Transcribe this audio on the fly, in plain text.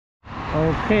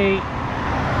Okay,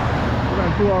 we're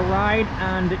going to do a ride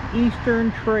on the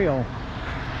Eastern Trail.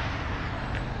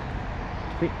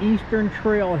 The Eastern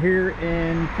Trail here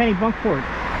in Kennebunkport.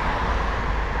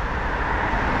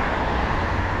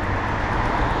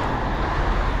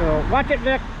 So watch it,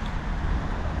 Vic.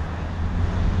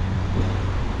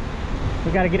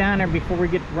 We got to get on there before we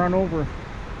get run over.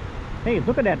 Hey,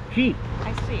 look at that Jeep.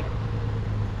 I see it.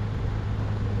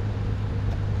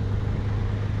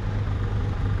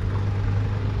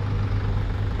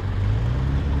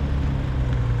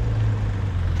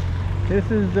 This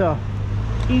is the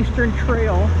Eastern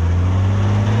Trail.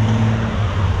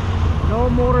 No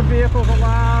motor vehicles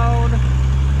allowed.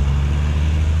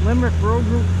 Limerick road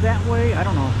route that way. I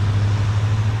don't know.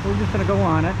 We're just going to go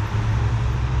on it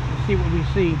and see what we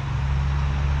see.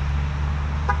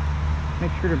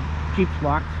 Make sure the Jeep's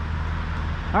locked.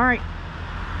 Alright,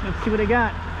 let's see what they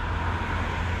got.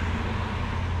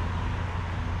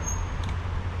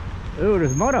 Ooh,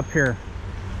 there's mud up here.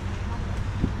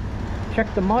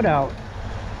 Check the mud out.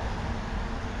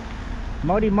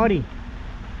 Muddy, muddy.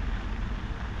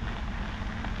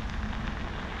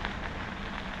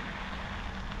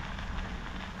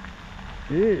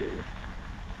 Ew.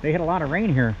 They had a lot of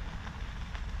rain here.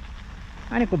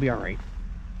 I think we'll be alright.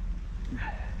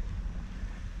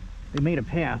 They made a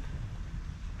path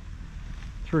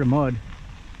through the mud.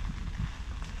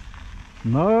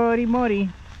 Muddy, muddy.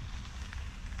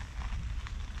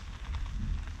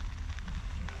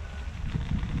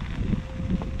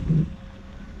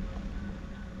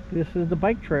 This is the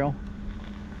bike trail.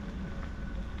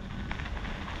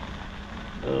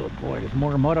 Oh boy, there's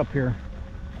more mud up here.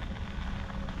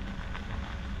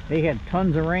 They had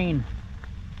tons of rain.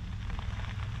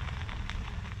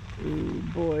 Oh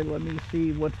boy, let me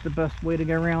see what's the best way to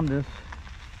get around this.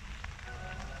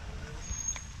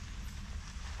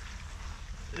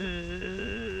 The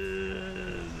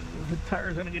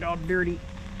tire's gonna get all dirty.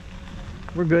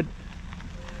 We're good.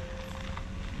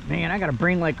 Man, I gotta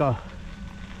bring like a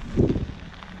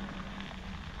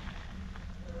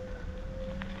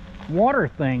water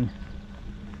thing.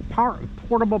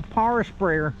 Portable power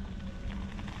sprayer.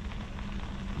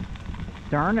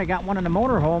 Darn, I got one in the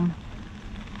motorhome.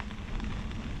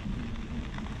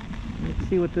 Let's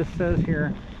see what this says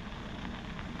here.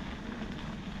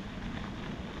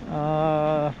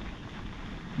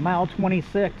 Mile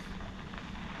 26.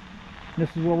 This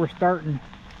is where we're starting.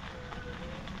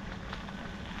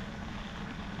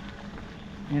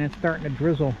 And it's starting to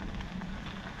drizzle.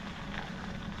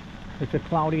 It's a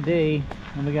cloudy day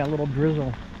and we got a little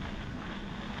drizzle.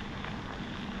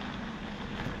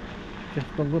 Just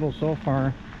a little so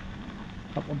far.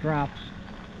 A couple drops.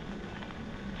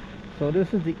 So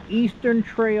this is the Eastern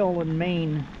Trail in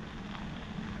Maine.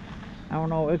 I don't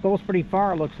know, it goes pretty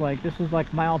far, it looks like. This is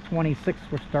like mile 26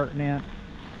 we're starting at.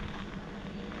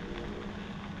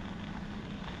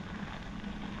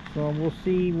 So we'll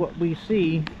see what we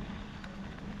see.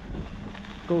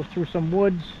 Goes through some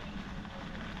woods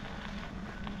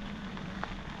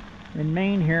in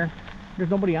Maine here. There's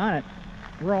nobody on it.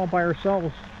 We're all by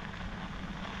ourselves.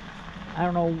 I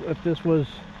don't know if this was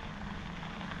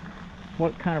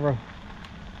what kind of a,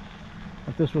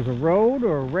 if this was a road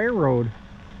or a railroad.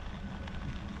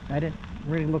 I didn't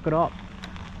really look it up,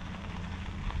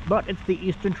 but it's the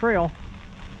Eastern Trail.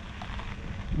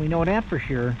 We know that for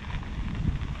sure.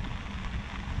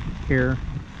 Here,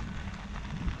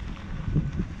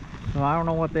 so I don't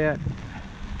know what that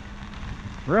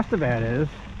rest of that is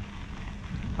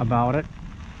about it.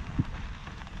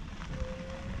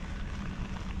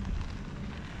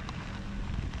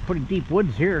 Pretty deep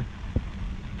woods here.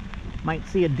 Might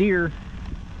see a deer,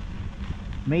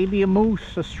 maybe a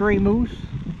moose, a stray moose.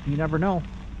 You never know.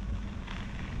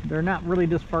 They're not really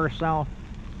this far south.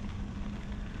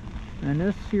 And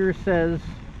this here says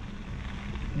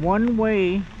one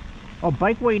way, oh,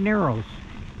 bikeway narrows.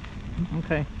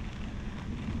 Okay,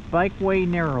 bikeway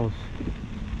narrows.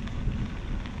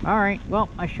 All right, well,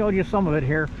 I showed you some of it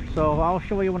here, so I'll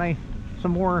show you when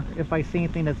some more if I see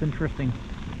anything that's interesting.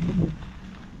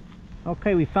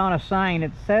 Okay, we found a sign.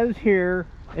 It says here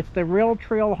it's the Rail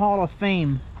Trail Hall of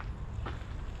Fame.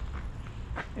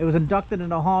 It was inducted into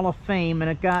the Hall of Fame, and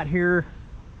it got here.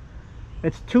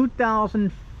 It's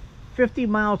 2,050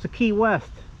 miles to Key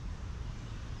West,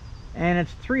 and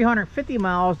it's 350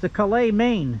 miles to Calais,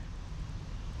 Maine.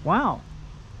 Wow.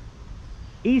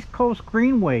 East Coast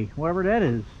Greenway, whatever that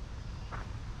is.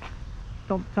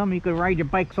 Don't tell me you could ride your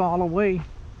bikes all the way.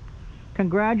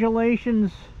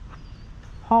 Congratulations,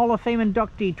 Hall of Fame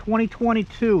inductee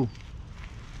 2022.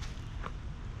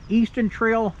 Eastern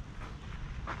Trail.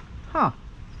 Huh.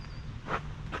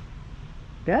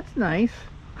 That's nice.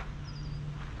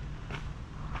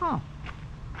 Huh.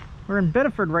 We're in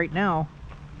Biddeford right now.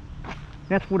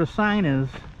 That's what a sign is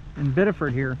in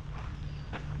Biddeford here.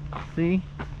 See?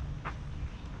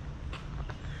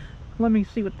 Let me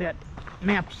see what that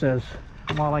map says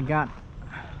while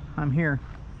I'm here.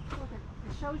 Look,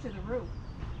 it shows you the route.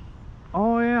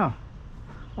 Oh yeah.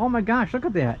 Oh my gosh, look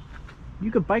at that.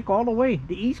 You could bike all the way.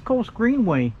 The East Coast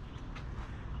Greenway.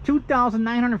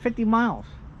 2,950 miles.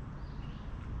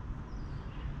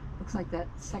 Looks like that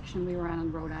section we were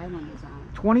on Rhode Island is on.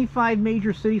 25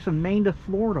 major cities from Maine to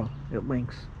Florida it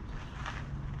links.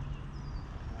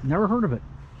 Never heard of it.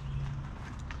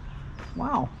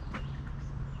 Wow.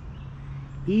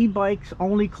 E-bikes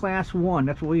only class 1.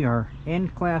 That's what we are.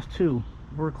 And class 2.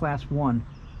 We're class 1.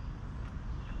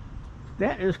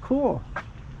 That is cool.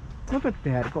 Look at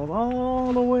that. It goes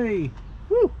all the way.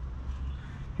 Woo!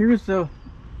 Here's the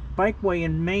bikeway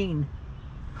in Maine.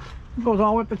 It goes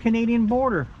all the way up the Canadian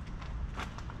border.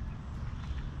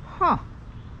 Huh.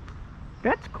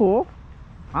 That's cool.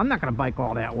 I'm not going to bike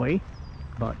all that way,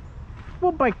 but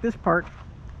we'll bike this part.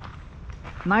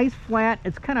 Nice flat.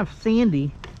 It's kind of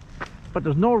sandy, but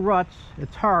there's no ruts.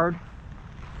 It's hard.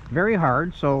 Very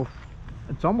hard, so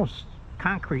it's almost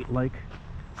concrete like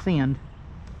sand.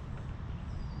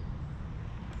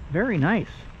 Very nice.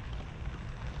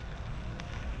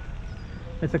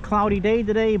 It's a cloudy day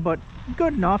today, but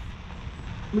good enough.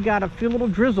 We got a few little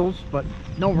drizzles, but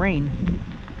no rain.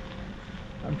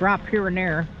 A drop here and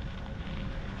there.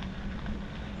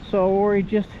 So we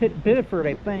just hit Biddeford,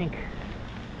 I think.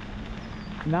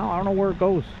 Now I don't know where it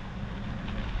goes.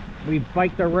 We've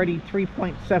biked already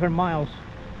 3.7 miles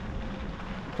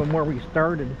from where we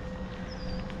started.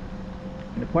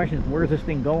 And the question is, where's this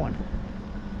thing going?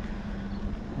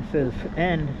 It says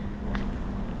end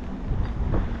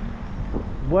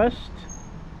West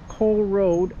Cole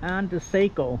Road on to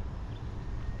Saco.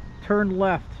 Turn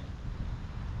left.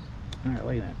 Alright,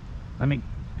 look at that. Let me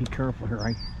be careful here.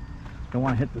 I don't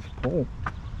want to hit this pole.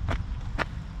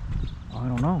 I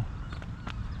don't know.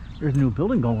 There's a new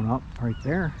building going up right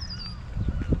there.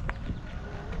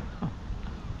 Huh.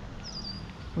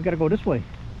 We gotta go this way.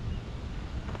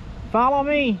 Follow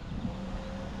me.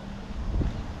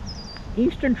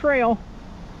 Eastern Trail.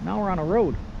 Now we're on a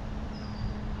road.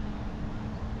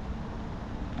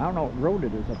 I don't know what road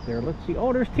it is up there. Let's see.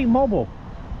 Oh, there's T-Mobile.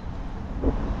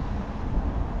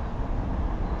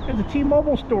 There's a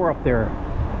T-Mobile store up there.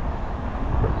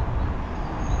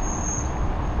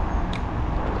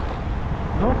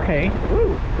 Okay.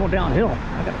 Ooh, go downhill.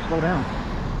 I gotta slow down.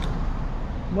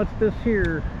 What's this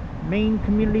here? Maine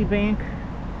Community Bank,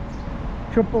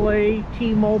 AAA,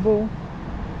 T-Mobile.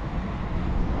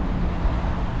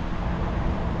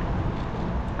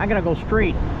 I gotta go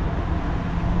straight.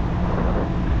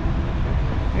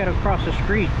 I gotta cross the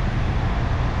street.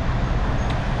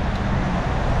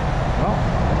 Well,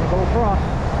 I'm gonna go across.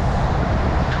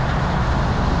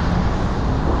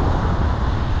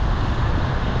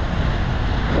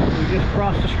 We just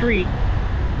crossed the street.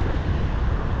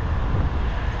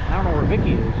 I don't know where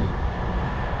Vicky is.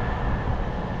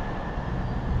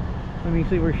 Let me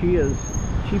see where she is.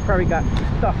 She probably got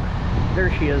stuck. There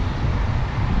she is.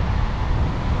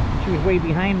 She was way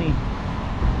behind me.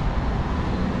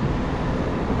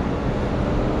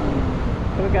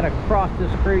 So we gotta cross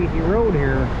this crazy road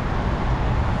here.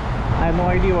 I have no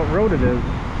idea what road it is.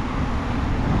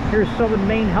 Here's Southern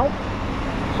Maine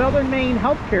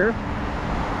Healthcare.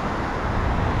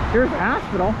 There's a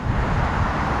hospital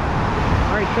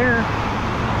right there.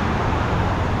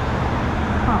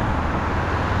 Huh.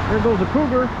 There goes a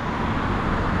cougar.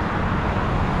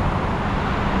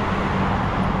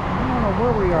 I don't know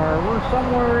where we are. We're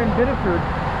somewhere in Biddeford.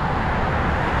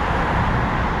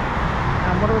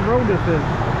 And whatever road this is.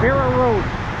 Vera Road.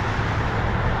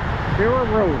 Vera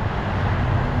Road.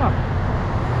 Huh.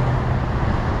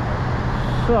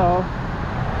 So,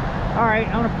 alright,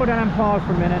 I'm going to put it on pause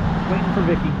for a minute, waiting for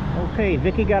Vicky. Okay,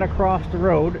 Vicky got across the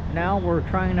road. Now we're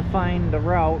trying to find the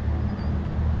route.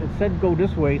 It said go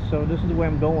this way, so this is the way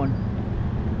I'm going.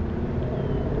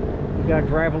 We got to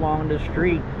drive along this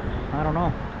street. I don't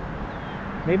know.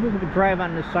 Maybe we could drive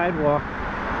on this sidewalk.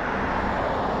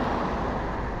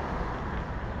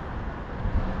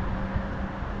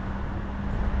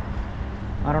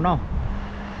 I don't know.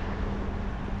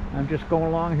 I'm just going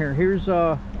along here. Here's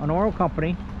an oil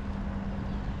company.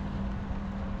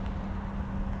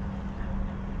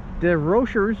 The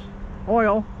Rochers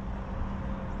Oil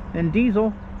and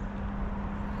Diesel.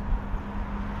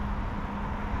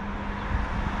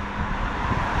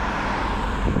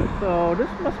 So this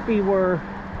must be where,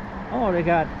 oh, they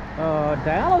got a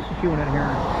dialysis unit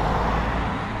here.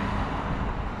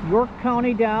 York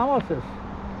County Dialysis.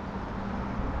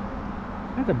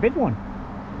 That's a big one.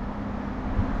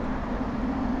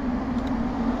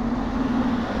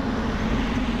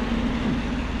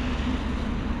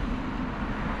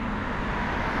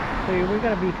 So we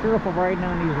gotta be careful riding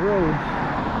on these roads.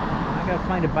 I gotta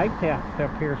find a bike path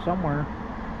up here somewhere.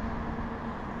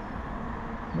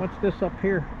 What's this up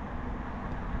here?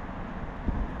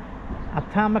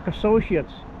 Atomic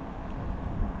Associates.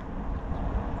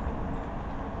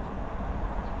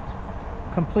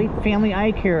 Complete Family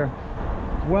Eye Care.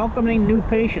 Welcoming new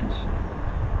patients.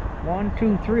 1,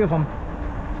 2, 3 of them.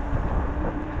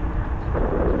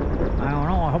 I don't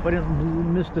know. I hope I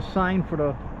didn't miss the sign for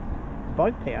the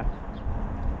bike path.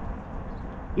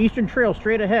 Eastern Trail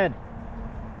straight ahead.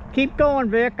 Keep going,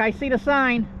 Vic. I see the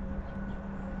sign.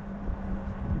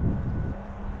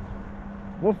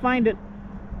 We'll find it.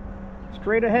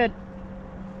 Straight ahead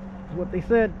is what they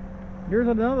said. Here's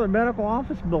another medical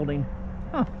office building.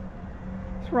 Huh.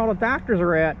 That's where all the doctors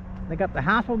are at. They got the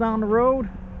hospital down the road.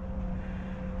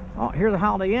 Oh, here's a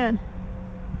Holiday Inn.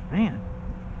 Man,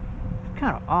 it's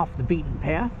kind of off the beaten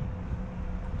path.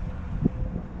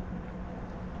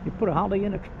 You put a Holiday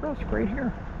Inn Express right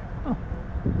here. Huh.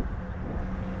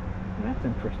 That's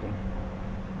interesting.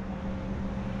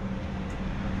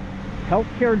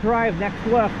 Healthcare Drive next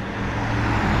left.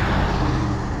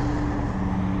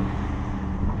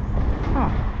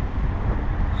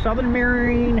 Huh. Southern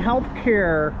Maine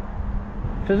Healthcare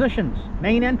Physicians,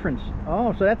 main entrance.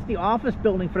 Oh, so that's the office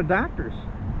building for the doctors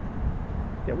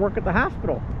that work at the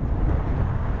hospital.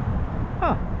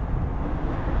 Huh.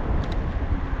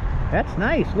 That's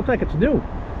nice. Looks like it's new.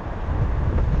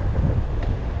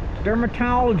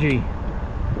 Dermatology.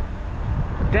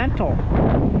 Dental.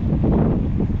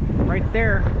 Right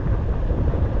there.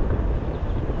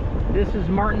 This is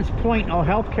Martin's Point. Oh,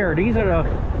 healthcare. These are the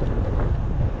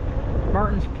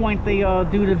Martin's Point. They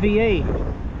do the VA.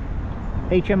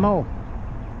 HMO.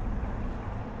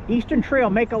 Eastern Trail,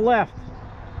 make a left.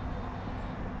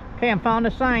 Okay, I found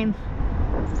the signs.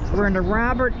 We're in the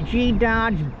Robert G.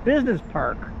 Dodge Business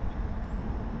Park.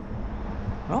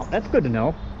 Well, that's good to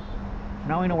know.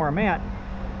 Now we know where I'm at.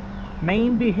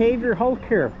 Maine Behavior Health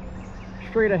Care.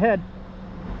 Straight ahead.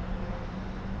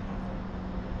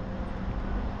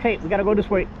 Okay, we gotta go this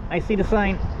way. I see the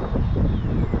sign.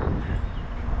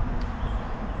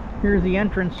 Here's the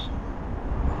entrance.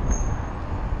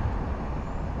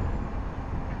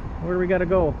 Where do we gotta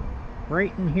go?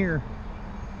 Right in here.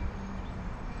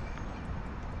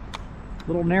 A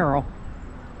little narrow.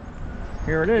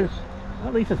 Here it is. Well,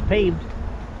 at least it's paved.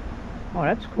 Oh,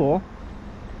 that's cool.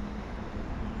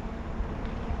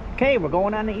 Okay, we're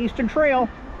going on the Eastern Trail.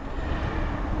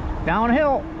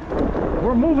 Downhill.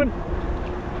 We're moving.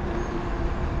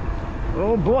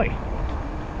 Oh boy.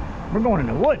 We're going in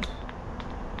the woods.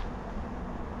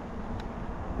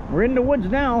 We're in the woods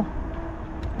now.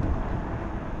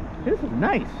 This is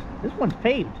nice. This one's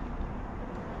paved.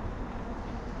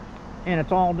 And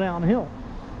it's all downhill.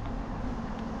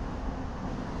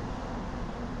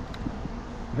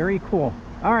 Very cool.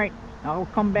 Alright, I'll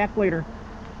come back later.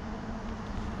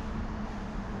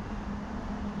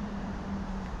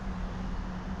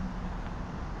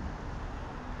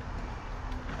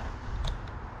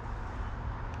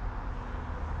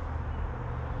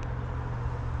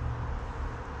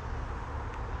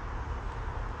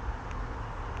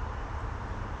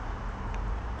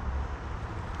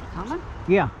 Coming?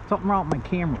 Yeah, something wrong with my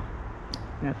camera.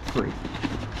 That's great.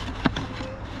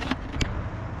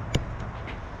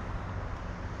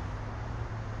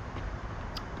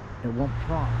 It won't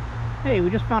drop. Hey, we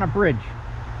just found a bridge.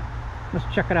 Let's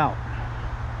check it out.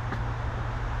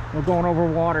 We're going over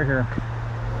water here.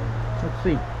 Let's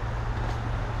see.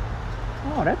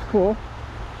 Oh, that's cool.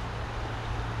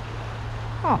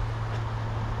 Oh.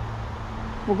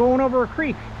 We're going over a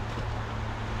creek.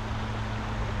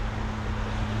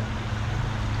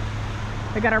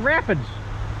 They got a rapids.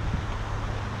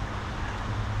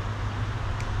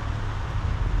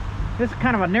 This is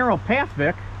kind of a narrow path,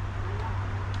 Vic.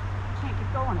 Can't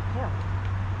keep going uphill.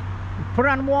 Put it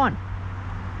on one.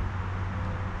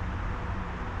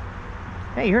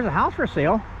 Hey, here's a house for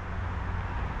sale.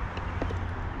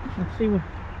 Let's see what.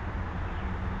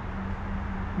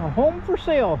 A home for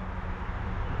sale.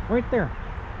 Right there.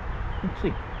 Let's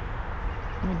see.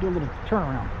 Let me do a little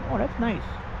turnaround. Oh, that's nice.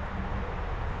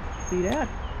 See that?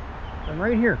 And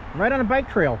right here, right on a bike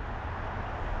trail.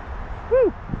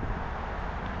 Woo!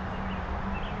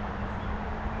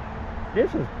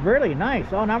 This is really nice.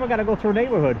 Oh, now we got to go through a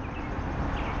neighborhood.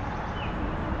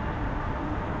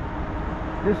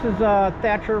 This is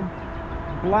Thatcher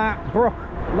Brook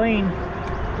Lane.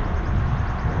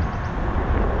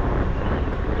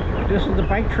 This is the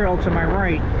bike trail to my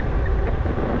right.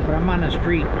 But I'm on the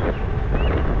street.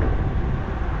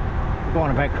 Go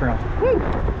on a bike trail. Woo!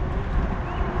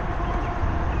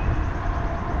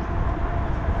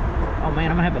 Oh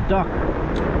man, I'm gonna have a duck.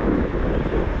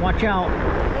 Watch out.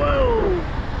 Whoa!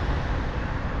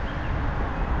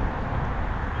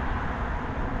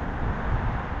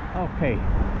 Okay.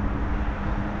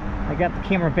 I got the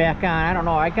camera back on. I don't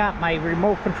know. I got my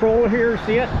remote control here.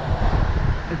 See it?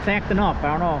 It's acting up.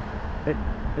 I don't know.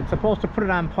 It's supposed to put it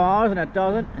on pause and it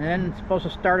doesn't. And then it's supposed to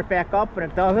start it back up and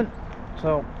it doesn't.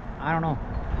 So, I don't know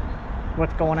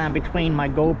what's going on between my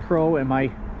GoPro and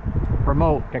my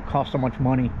remote that costs so much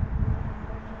money.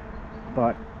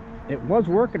 But it was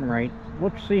working right.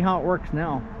 Let's see how it works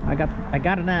now. I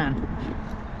got it on.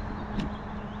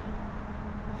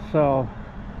 So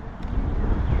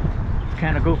it's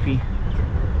kind of goofy,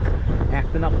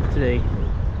 acting up today.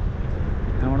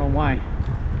 I don't know why.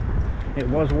 It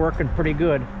was working pretty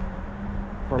good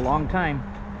for a long time.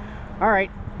 All right,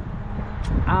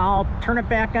 I'll turn it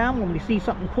back on when we see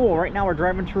something cool. Right now we're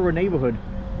driving through a neighborhood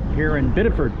here in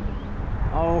Biddeford.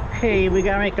 Okay, we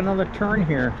gotta make another turn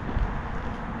here.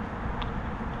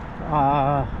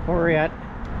 We're at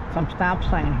some stop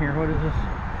sign here. What is this?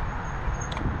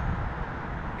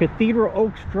 Cathedral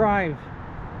Oaks Drive.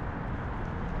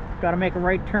 Gotta make a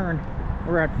right turn.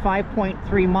 We're at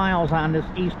 5.3 miles on this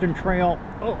eastern trail.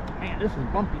 Oh man, this is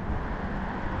bumpy.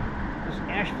 This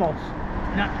asphalt's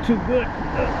not too good.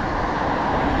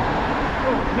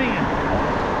 Oh man,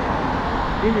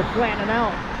 these are flattening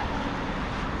out.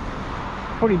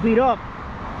 Pretty beat up.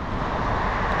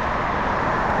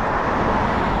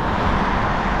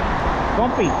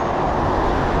 Bumpy.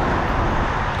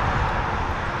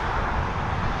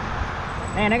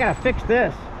 Man, I gotta fix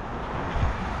this.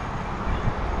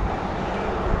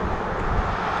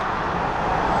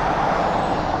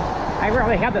 I'd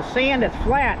rather have the sand that's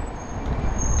flat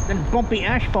than bumpy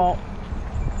asphalt.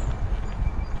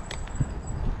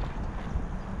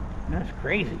 That's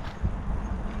crazy.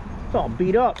 It's all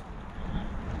beat up.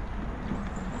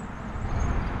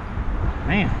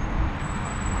 Man.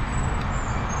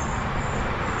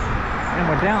 And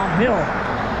we're downhill.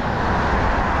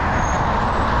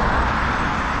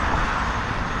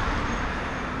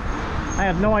 I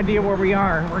have no idea where we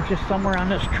are. We're just somewhere on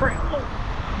this trail. Oh,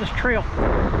 this trail.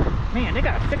 Man, they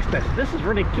gotta fix this. This is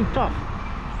really too tough.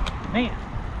 Man.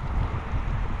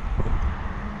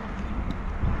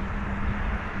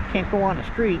 Can't go on the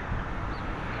street.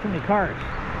 Too many cars.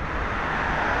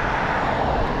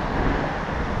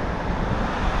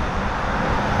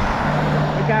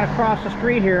 We gotta cross the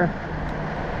street here.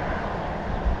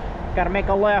 Gotta make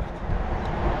a left.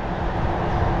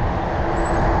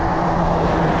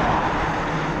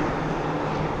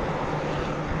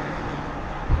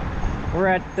 We're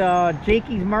at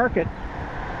Jakey's Market.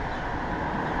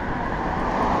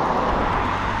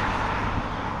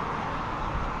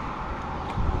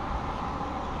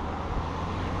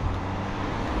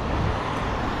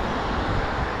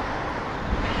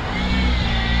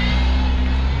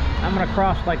 I'm gonna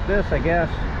cross like this, I guess.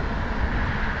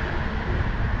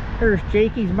 There's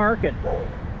Jakey's Market.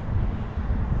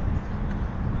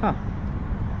 Huh.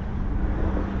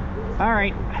 All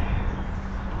right.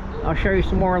 I'll show you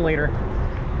some more later.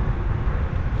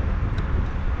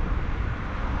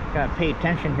 Gotta pay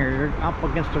attention here. You're up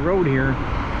against the road here.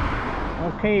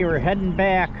 Okay, we're heading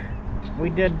back. We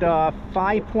did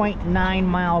 5.9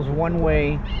 miles one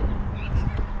way.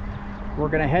 We're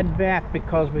gonna head back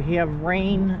because we have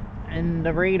rain in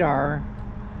the radar.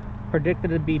 Predicted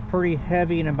to be pretty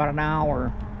heavy in about an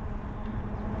hour.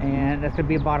 And it's gonna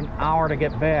be about an hour to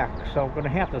get back. So we're gonna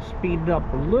have to speed it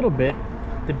up a little bit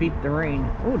to beat the rain.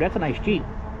 Oh, that's a nice Jeep.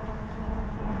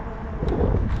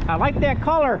 I like that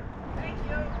color. Thank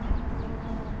you.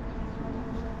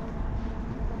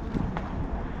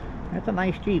 That's a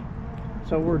nice Jeep.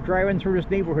 So we're driving through this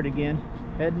neighborhood again,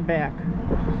 heading back.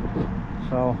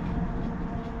 So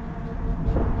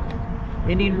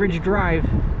Indian Ridge Drive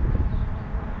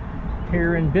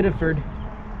here in Biddeford.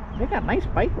 They got a nice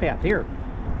bike path here.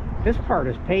 This part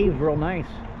is paved real nice.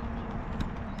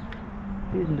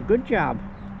 Doing a good job.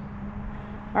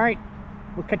 All right,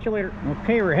 we'll catch you later.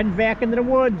 Okay, we're heading back into the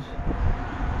woods.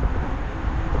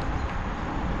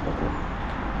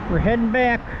 We're heading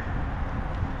back.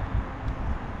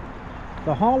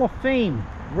 The Hall of Fame,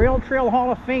 Rail Trail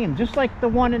Hall of Fame, just like the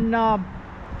one in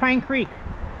Pine Creek.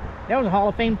 That was a Hall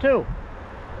of Fame too.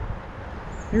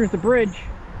 Here's the bridge.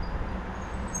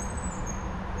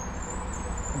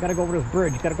 I gotta go over this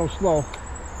bridge. Gotta go slow.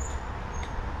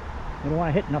 I don't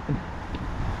want to hit nothing.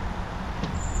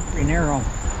 Pretty narrow.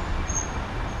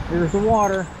 Here's the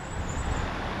water.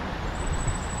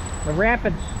 The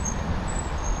rapids.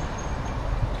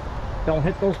 don't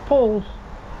hit those poles.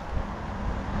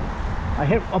 I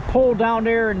hit a pole down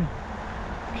there in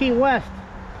Key West.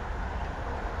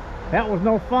 That was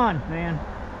no fun, man.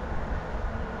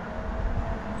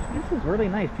 This is really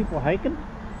nice. People hiking.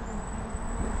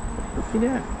 See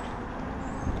that?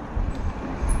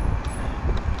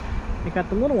 They got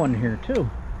the little one here too.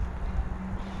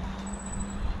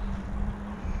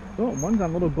 Oh, one's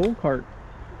on a little go-kart.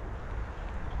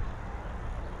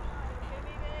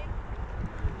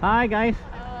 Hi guys.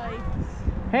 Hi.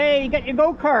 Hey, you got your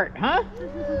go-kart, huh?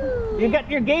 You got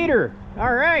your gator.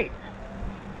 All right.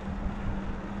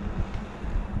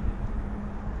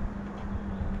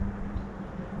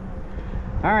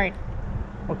 All right.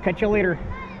 We'll catch you later.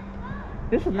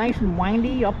 This is nice and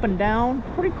windy, up and down.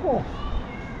 Pretty cool.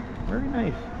 Very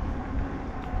nice.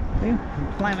 See, you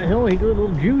climb a hill, you get a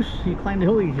little juice, you climb the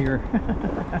hill easier.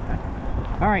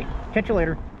 All right, catch you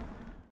later.